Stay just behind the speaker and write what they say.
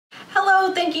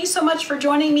Hello, thank you so much for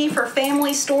joining me for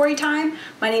Family Storytime.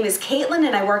 My name is Caitlyn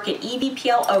and I work at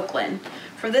EVPL Oakland.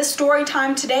 For this story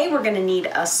time today, we're going to need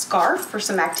a scarf for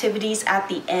some activities at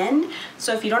the end.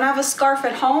 So if you don't have a scarf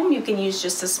at home, you can use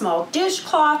just a small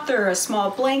dishcloth or a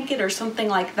small blanket or something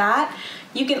like that.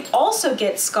 You can also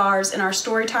get scarves in our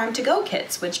Storytime to go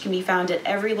kits, which can be found at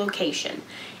every location.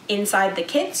 Inside the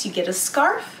kits, you get a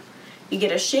scarf, you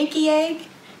get a shaky egg,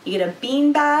 you get a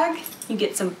bean bag, you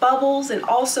get some bubbles, and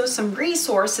also some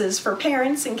resources for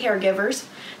parents and caregivers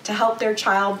to help their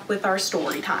child with our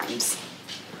story times.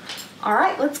 All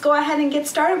right, let's go ahead and get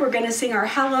started. We're going to sing our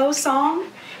hello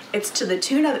song. It's to the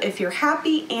tune of If You're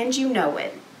Happy and You Know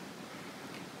It.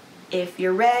 If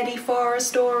you're ready for a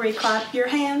story, clap your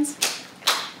hands.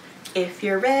 If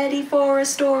you're ready for a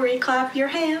story, clap your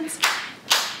hands.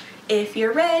 If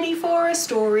you're ready for a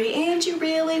story and you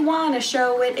really want to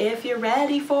show it, if you're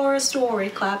ready for a story,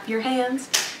 clap your hands.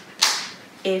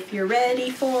 If you're ready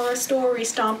for a story,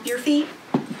 stomp your feet.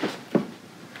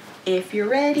 If you're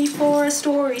ready for a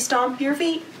story, stomp your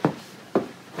feet.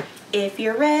 If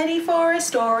you're ready for a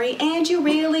story and you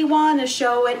really want to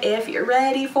show it, if you're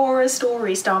ready for a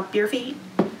story, stomp your feet.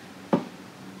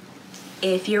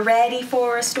 If you're ready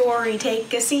for a story,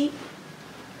 take a seat.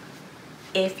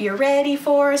 If you're ready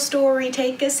for a story,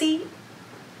 take a seat.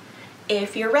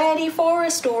 If you're ready for a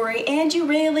story and you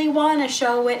really want to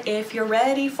show it, if you're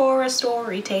ready for a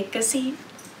story, take a seat.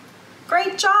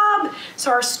 Great job!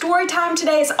 So our story time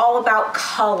today is all about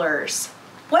colors.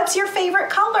 What's your favorite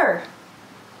color?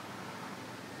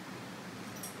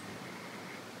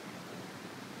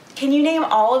 Can you name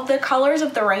all of the colors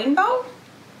of the rainbow?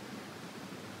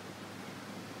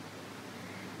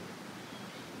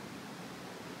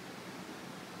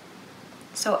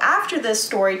 So after this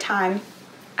story time,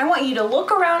 I want you to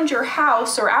look around your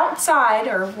house or outside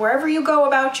or wherever you go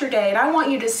about your day, and I want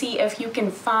you to see if you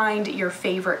can find your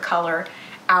favorite color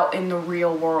out in the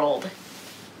real world.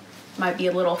 Might be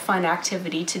a little fun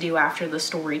activity to do after the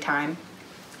story time.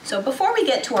 So before we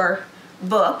get to our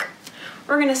book,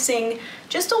 we're going to sing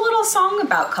just a little song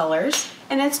about colors,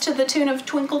 and it's to the tune of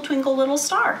Twinkle Twinkle Little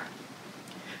Star.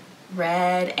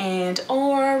 Red and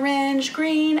orange,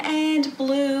 green and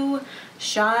blue,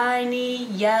 shiny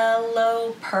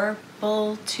yellow,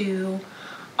 purple too.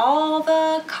 All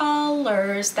the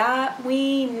colors that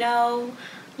we know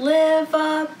live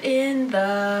up in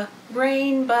the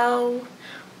rainbow.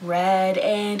 Red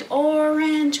and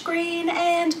orange, green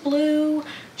and blue,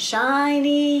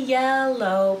 shiny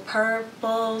yellow,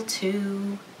 purple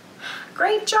too.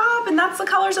 Great job, and that's the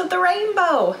colors of the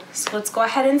rainbow. So let's go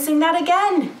ahead and sing that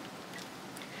again.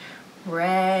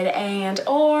 Red and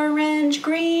orange,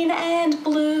 green and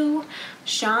blue,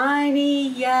 shiny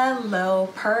yellow,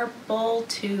 purple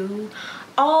too.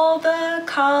 All the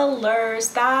colors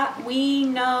that we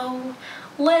know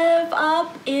live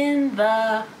up in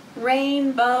the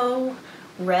rainbow.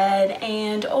 Red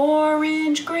and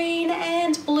orange, green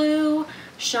and blue,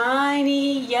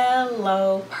 shiny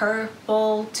yellow,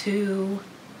 purple too.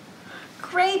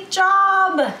 Great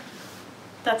job!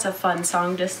 That's a fun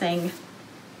song to sing.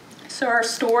 So our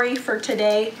story for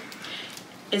today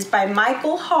is by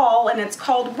Michael Hall, and it's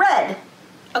called Red,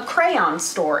 a Crayon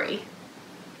Story.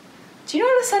 Do you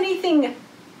notice anything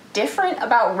different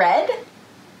about red?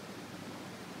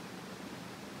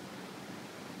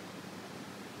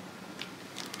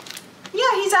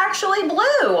 Yeah, he's actually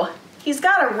blue. He's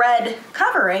got a red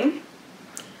covering,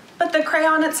 but the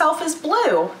crayon itself is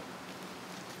blue.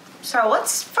 So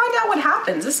let's find out what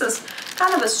happens. This is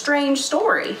kind of a strange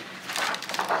story.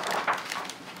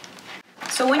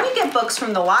 So when you get books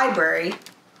from the library,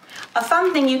 a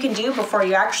fun thing you can do before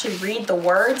you actually read the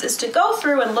words is to go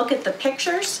through and look at the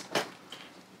pictures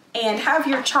and have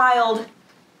your child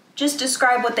just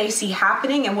describe what they see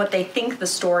happening and what they think the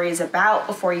story is about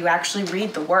before you actually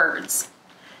read the words.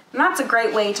 And that's a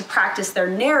great way to practice their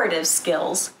narrative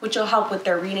skills, which will help with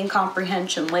their reading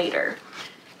comprehension later.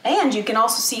 And you can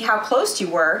also see how close you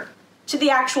were to the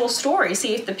actual story,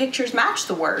 see if the pictures match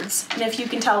the words, and if you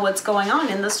can tell what's going on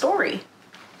in the story.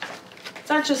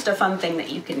 So that's just a fun thing that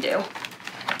you can do.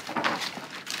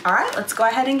 All right, let's go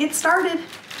ahead and get started.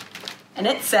 And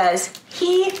it says,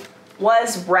 he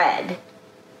was red.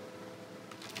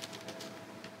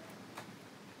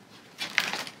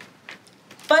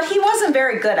 But he wasn't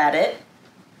very good at it.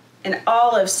 And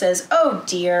Olive says, oh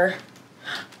dear,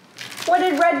 what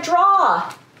did Red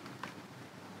draw?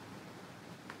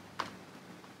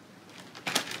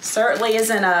 Certainly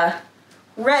isn't a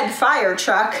red fire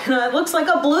truck. It looks like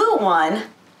a blue one.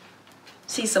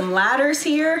 See some ladders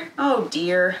here? Oh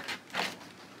dear.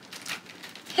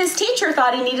 His teacher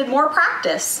thought he needed more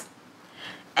practice.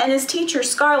 And his teacher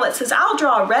Scarlett says, I'll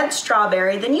draw a red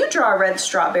strawberry, then you draw a red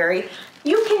strawberry.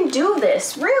 You can do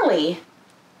this, really.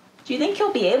 Do you think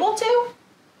he'll be able to?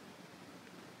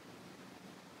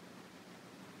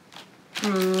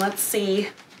 Let's see.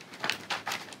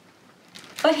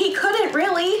 But he couldn't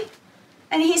really.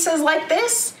 And he says like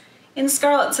this, and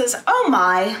Scarlett says, oh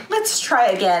my, let's try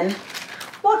again.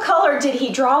 What color did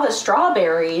he draw the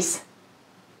strawberries?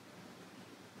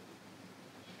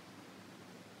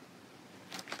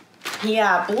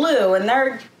 Yeah, blue, and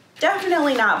they're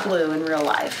definitely not blue in real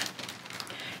life.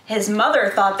 His mother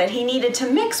thought that he needed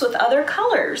to mix with other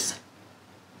colors.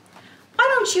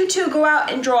 Why don't you two go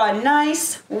out and draw a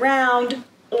nice round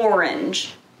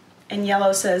orange? And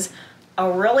yellow says,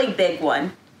 a really big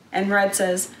one. And red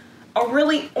says, a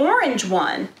really orange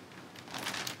one.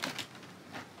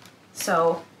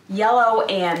 So yellow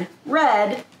and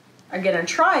red are gonna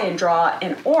try and draw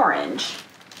an orange.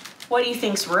 What do you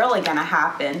think's really gonna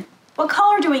happen? What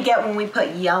color do we get when we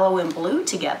put yellow and blue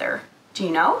together? Do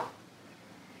you know?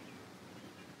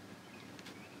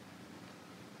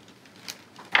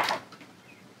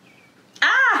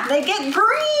 Ah, they get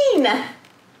green!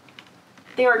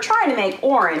 They were trying to make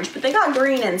orange, but they got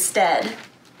green instead.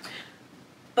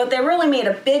 But they really made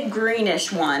a big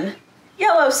greenish one.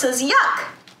 Yellow says, yuck!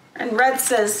 And red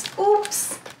says,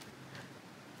 oops.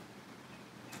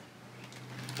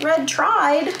 Red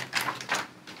tried.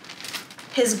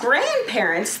 His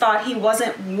grandparents thought he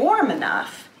wasn't warm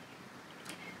enough.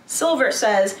 Silver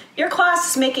says, your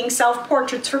class is making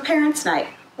self-portraits for Parents' Night.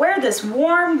 Wear this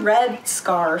warm red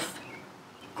scarf.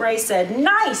 Gray said,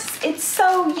 nice, it's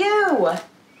so you.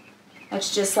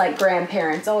 That's just like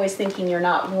grandparents, always thinking you're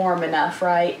not warm enough,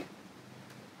 right?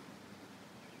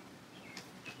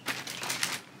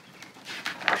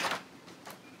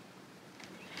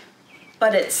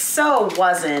 But it so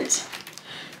wasn't.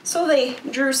 So they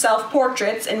drew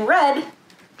self-portraits, and Red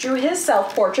drew his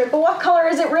self-portrait, but what color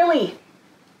is it really?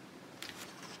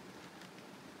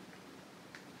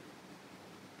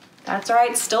 That's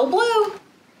right, still blue.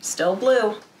 Still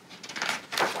blue.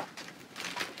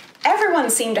 Everyone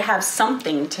seemed to have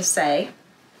something to say.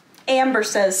 Amber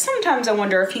says, sometimes I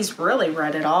wonder if he's really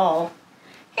red at all.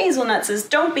 Hazelnut says,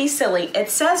 don't be silly. It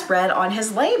says red on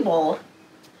his label.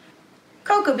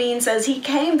 Cocoa Bean says he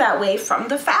came that way from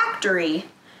the factory.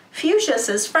 Fuchsia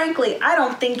says, frankly, I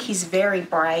don't think he's very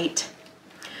bright.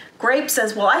 Grape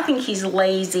says, well, I think he's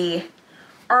lazy.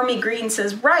 Army Green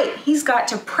says, right, he's got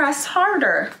to press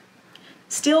harder.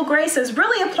 Steel Gray says,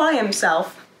 really apply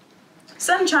himself.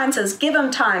 Sunshine says, give him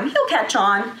time, he'll catch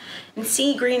on. And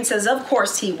Sea Green says, of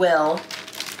course he will.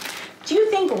 Do you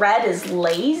think Red is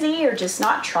lazy or just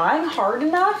not trying hard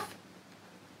enough?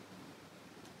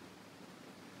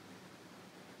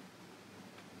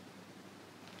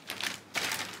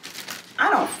 I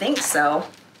don't think so.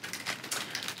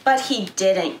 But he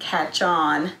didn't catch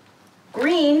on.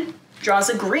 Green draws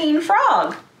a green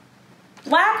frog.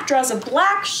 Black draws a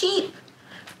black sheep.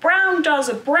 Brown draws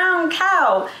a brown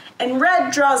cow. And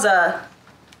red draws a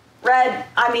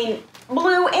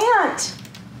blue ant.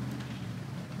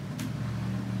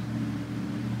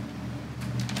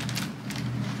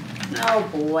 Oh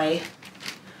boy.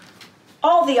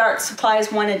 All the art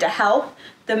supplies wanted to help.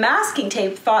 The masking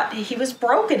tape thought he was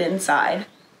broken inside.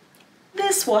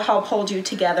 This will help hold you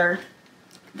together.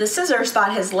 The scissors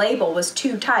thought his label was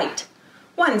too tight.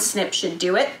 One snip should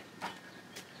do it.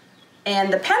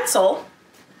 And the pencil,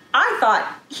 I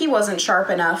thought he wasn't sharp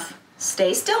enough.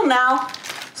 Stay still now.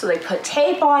 So they put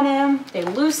tape on him, they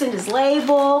loosened his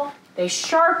label, they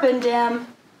sharpened him.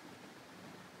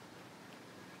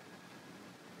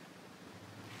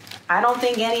 I don't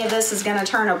think any of this is gonna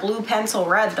turn a blue pencil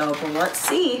red though, but let's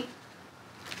see.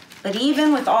 But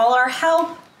even with all our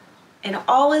help and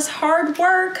all his hard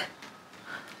work,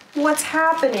 what's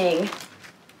happening?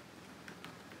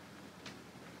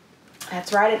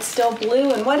 That's right, it's still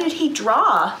blue. And what did he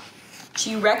draw? Do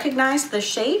you recognize the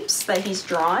shapes that he's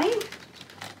drawing?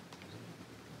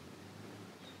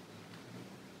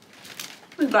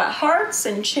 We've got hearts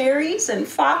and cherries and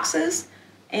foxes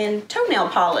and toenail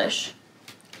polish.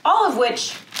 All of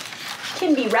which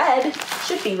can be red,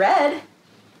 should be red,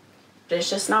 but it's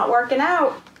just not working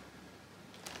out.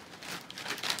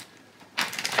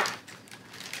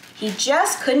 He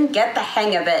just couldn't get the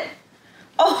hang of it.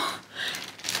 Oh,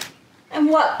 and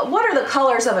what are the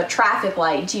colors of a traffic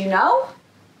light? Do you know?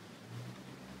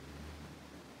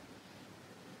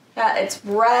 Yeah, it's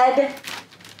red,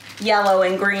 yellow,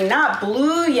 and green, not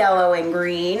blue, yellow, and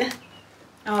green.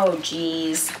 Oh,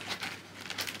 geez.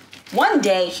 One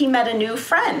day he met a new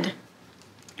friend,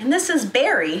 and this is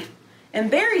Barry.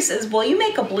 And Barry says, will you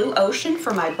make a blue ocean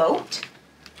for my boat?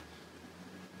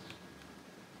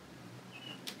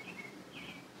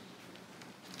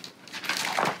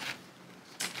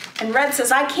 And Red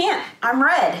says, I can't, I'm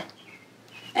red.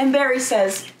 And Barry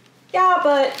says, yeah,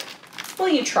 but will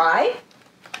you try?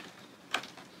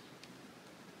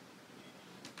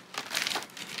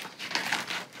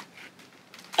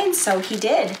 And so he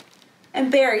did.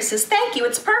 And Barry says, thank you,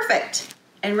 it's perfect.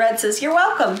 And Red says, you're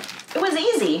welcome. It was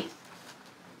easy.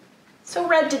 So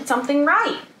Red did something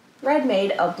right. Red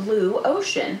made a blue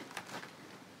ocean.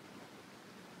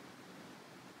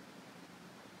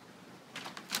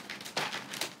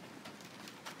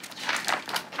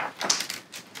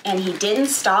 And he didn't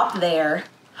stop there.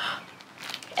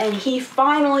 And he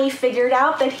finally figured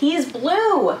out that he is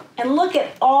blue. And look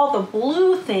at all the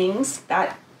blue things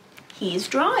that he's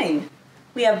drawing.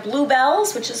 We have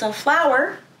bluebells, which is a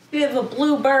flower. We have a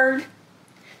blue bird.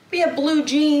 We have blue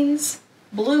jeans,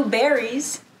 blue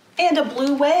berries, and a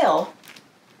blue whale.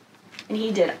 And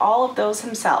he did all of those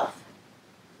himself.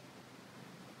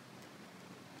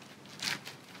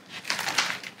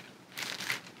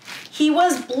 He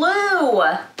was blue,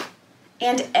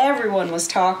 and everyone was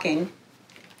talking.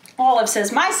 Olive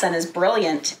says, my son is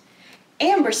brilliant.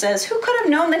 Amber says, who could have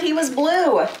known that he was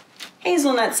blue?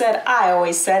 Hazelnut said, I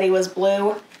always said he was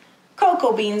blue.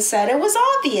 Cocoa Bean said, it was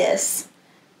obvious.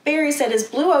 Barry said, his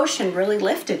blue ocean really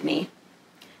lifted me.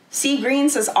 Sea Green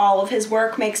says, all of his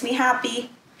work makes me happy.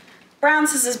 Brown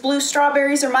says, his blue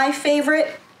strawberries are my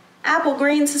favorite. Apple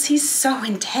Green says, he's so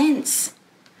intense.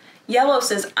 Yellow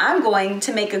says, I'm going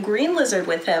to make a green lizard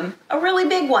with him, a really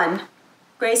big one.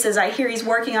 Gray says, I hear he's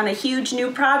working on a huge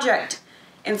new project.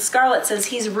 And Scarlet says,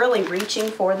 he's really reaching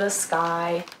for the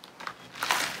sky.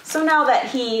 So now that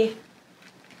he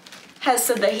has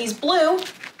said that he's blue,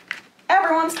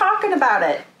 everyone's talking about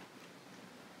it.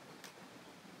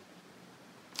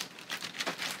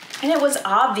 And it was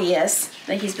obvious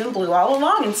that he's been blue all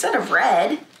along instead of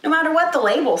red, no matter what the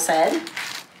label said.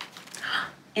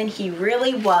 And he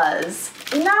really was.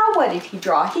 Now what did he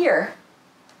draw here?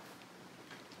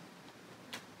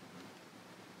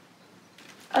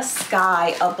 A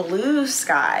sky, a blue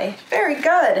sky. Very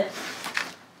good.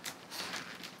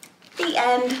 The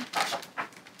end.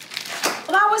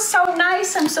 Well, that was so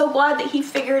nice. I'm so glad that he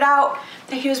figured out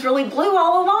that he was really blue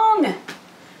all along.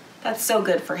 That's so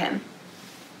good for him.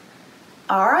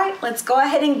 All right, let's go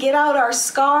ahead and get out our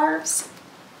scarves.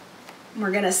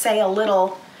 We're gonna say a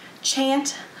little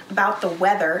chant about the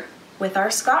weather with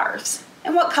our scarves.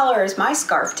 And what color is my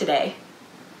scarf today?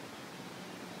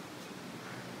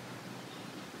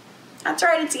 That's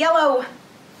right, it's yellow.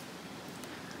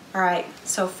 All right,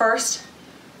 so first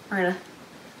we're gonna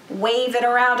wave it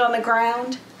around on the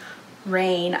ground.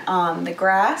 Rain on the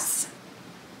grass.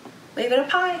 Wave it up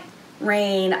high.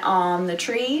 Rain on the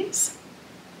trees.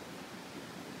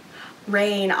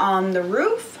 Rain on the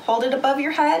roof. Hold it above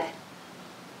your head.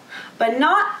 But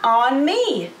not on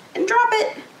me. And drop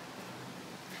it.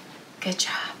 Good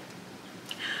job.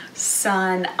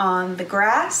 Sun on the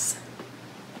grass.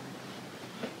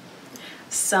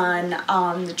 Sun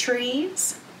on the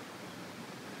trees.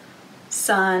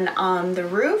 Sun on the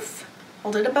roof.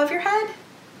 Hold it above your head.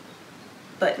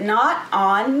 But not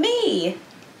on me.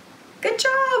 Good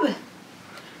job.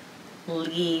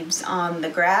 Leaves on the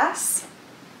grass.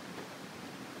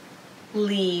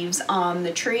 Leaves on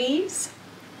the trees.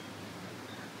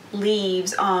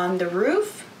 Leaves on the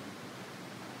roof.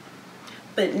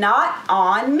 But not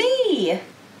on me.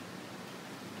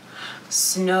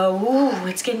 Snow. Ooh,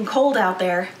 it's getting cold out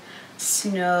there.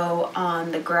 Snow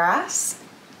on the grass.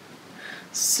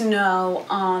 Snow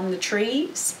on the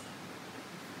trees.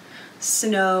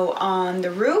 Snow on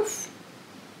the roof.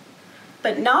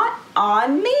 But not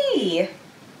on me.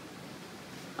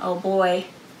 Oh boy,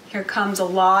 here comes a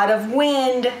lot of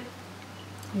wind.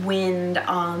 Wind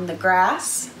on the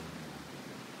grass.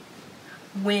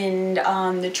 Wind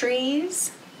on the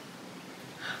trees.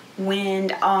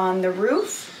 Wind on the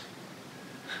roof.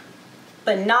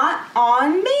 But not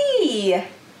on me.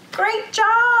 Great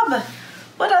job.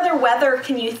 What other weather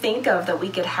can you think of that we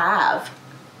could have?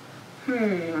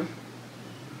 We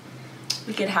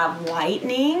could have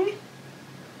lightning.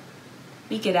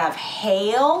 We could have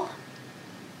hail.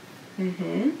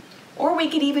 Or we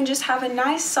could even just have a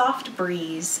nice soft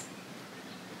breeze.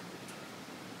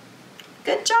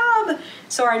 Good job.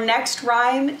 So our next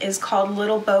rhyme is called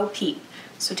Little Bo Peep.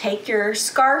 So take your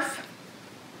scarf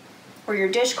or your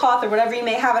dishcloth or whatever you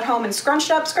may have at home and scrunch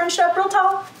it up real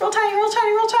tall, real tiny, real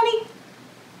tiny, real tiny.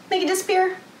 Make it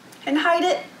disappear and hide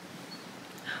it.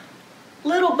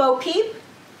 Little Bo Peep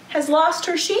has lost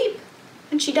her sheep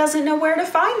and she doesn't know where to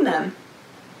find them.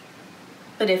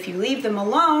 But if you leave them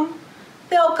alone,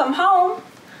 they'll come home,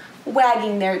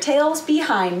 wagging their tails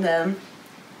behind them.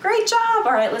 Great job.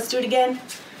 All right, let's do it again.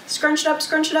 Scrunch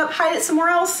it up, hide it somewhere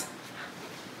else.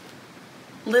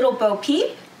 Little Bo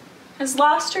Peep has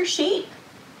lost her sheep,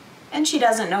 and she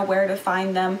doesn't know where to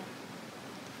find them.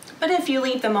 But if you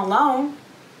leave them alone,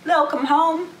 they'll come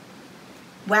home,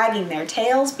 wagging their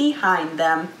tails behind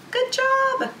them. Good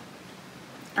job.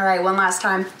 All right, one last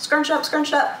time. Scrunch up,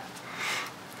 scrunch up.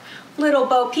 Little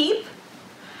Bo Peep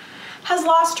has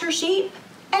lost her sheep,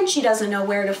 and she doesn't know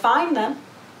where to find them.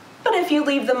 But if you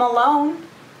leave them alone,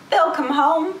 they'll come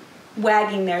home,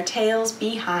 wagging their tails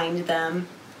behind them.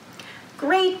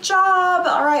 Great job.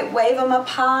 All right, wave them up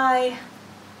high.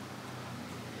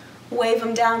 Wave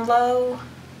them down low.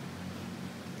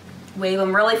 Wave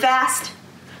them really fast.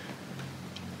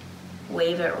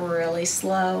 Wave it really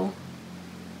slow.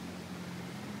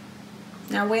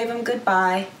 Now wave them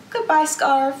goodbye. Goodbye,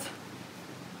 scarf.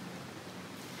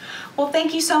 Well,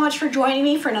 thank you so much for joining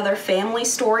me for another family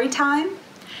story time.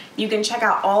 You can check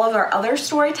out all of our other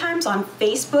story times on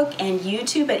Facebook and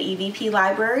YouTube at EVP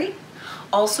Library.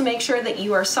 Also, make sure that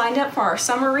you are signed up for our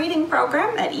summer reading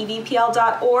program at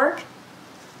evpl.org.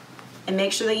 And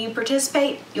make sure that you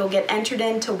participate. You'll get entered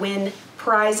in to win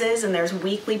prizes, and there's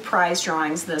weekly prize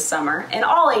drawings this summer. And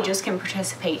all ages can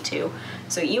participate too.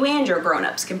 So you and your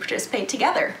grown-ups can participate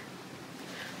together.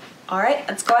 All right,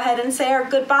 let's go ahead and say our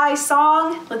goodbye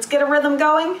song. Let's get a rhythm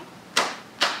going.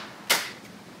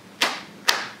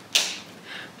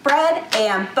 Bread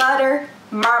and butter,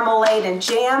 marmalade and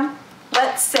jam.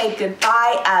 Let's say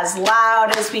goodbye as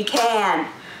loud as we can.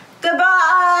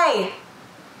 Goodbye!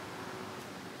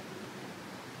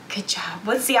 Good job.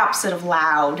 What's the opposite of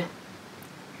loud?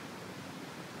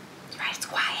 Right, it's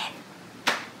quiet.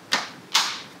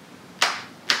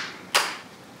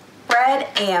 Bread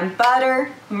and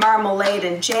butter, marmalade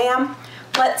and jam.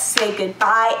 Let's say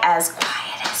goodbye as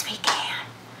quiet as we can.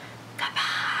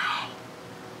 Goodbye.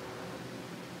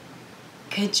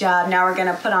 Good job. Now we're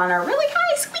gonna put on our really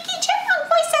high squeaky chipmunk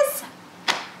voices.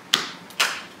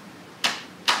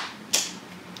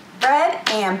 Bread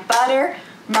and butter,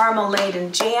 marmalade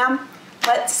and jam.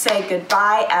 Let's say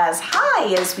goodbye as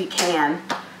high as we can.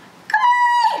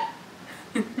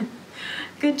 Goodbye!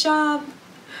 Good job.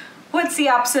 What's the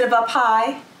opposite of up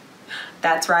high?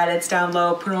 That's right, it's down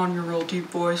low. Put on your real deep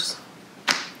voice.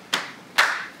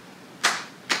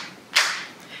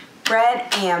 Bread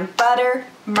and butter,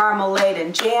 marmalade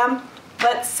and jam.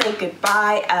 Let's say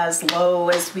goodbye as low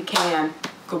as we can.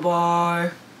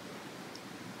 Goodbye.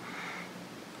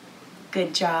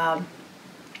 Good job.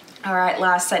 All right,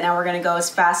 last set. Now we're gonna go as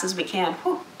fast as we can.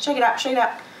 Whew, shake it out, shake it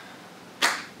out.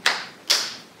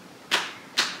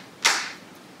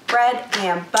 Bread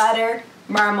and butter,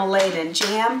 marmalade and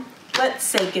jam. Let's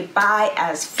say goodbye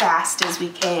as fast as we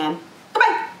can.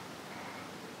 Goodbye.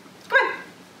 Goodbye.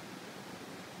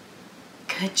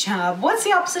 Good job. What's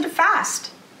the opposite of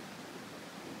fast?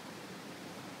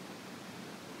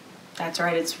 That's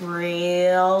right, it's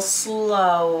real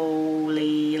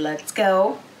slowly. Let's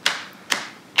go.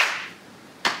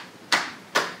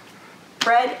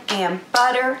 Bread and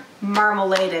butter,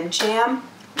 marmalade and jam.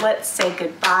 Let's say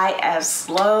goodbye as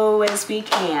slow as we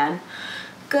can.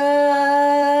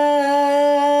 Goodbye.